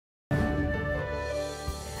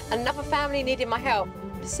Another family needing my help.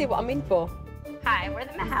 Let's see what I'm in for. Hi, we're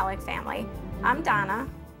the Mahalik family. I'm Donna.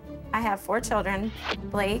 I have 4 children.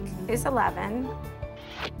 Blake, who's 11.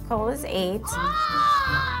 Cole is 8.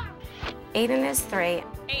 Aiden is 3.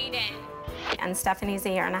 Aiden. And Stephanie's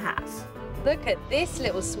 1.5 years. Look at this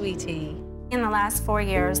little sweetie. In the last 4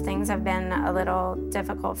 years, things have been a little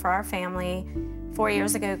difficult for our family. 4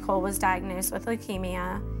 years ago, Cole was diagnosed with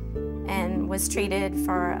leukemia and was treated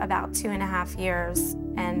for about 2.5 years,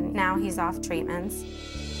 and now he's off treatments.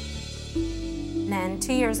 And then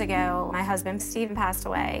 2 years ago, my husband, Stephen, passed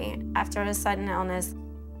away after a sudden illness.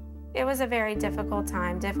 It was a very difficult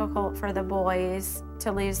time, difficult for the boys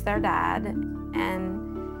to lose their dad,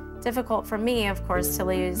 and difficult for me, of course, to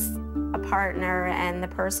lose a partner and the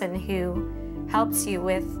person who helps you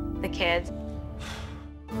with the kids.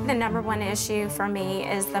 The #1 issue for me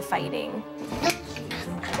is the fighting.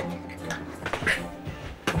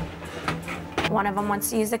 One of them wants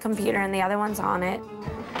to use the computer and the other one's on it.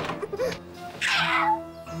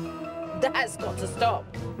 That's got to stop.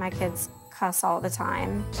 My kids cuss all the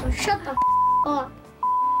time. So shut the up.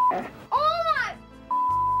 Oh my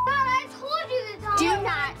God, I told you this. Do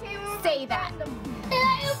not say that.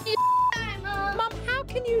 Mum, how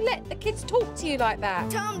can you let the kids talk to you like that?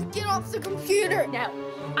 Tell them to get off the computer. No,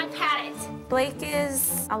 I've had it. Blake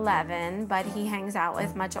is 11, but he hangs out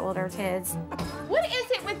with much older kids. What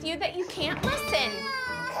is it with you that you can't listen?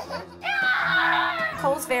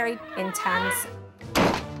 Cole's very intense.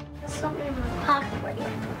 Something in my pocket right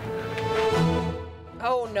here.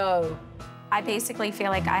 Oh, no. I basically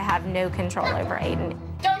feel like I have no control over Aiden.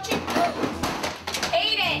 Don't you?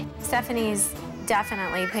 Aiden! Stephanie's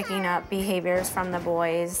definitely picking up behaviors from the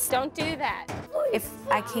boys. Don't do that. If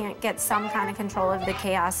I can't get some kind of control of the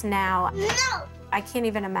chaos now, No! I can't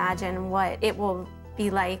even imagine what it will be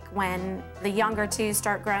like when the younger 2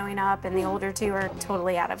 start growing up and the older 2 are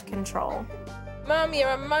totally out of control. Mum,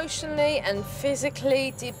 you're emotionally and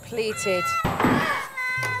physically depleted.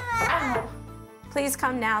 Please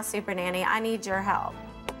come now, Supernanny. I need your help.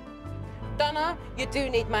 Donna, you do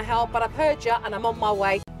need my help, but I've heard you and I'm on my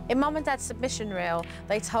way. In Mum and Dad's submission reel,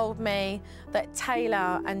 they told me that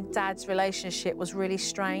Taylor and Dad's relationship was really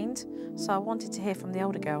strained, so I wanted to hear from the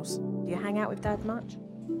older girls. Do you hang out with Dad much?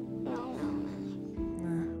 No.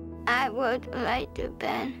 I would like to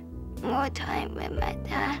spend more time with my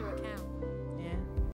dad.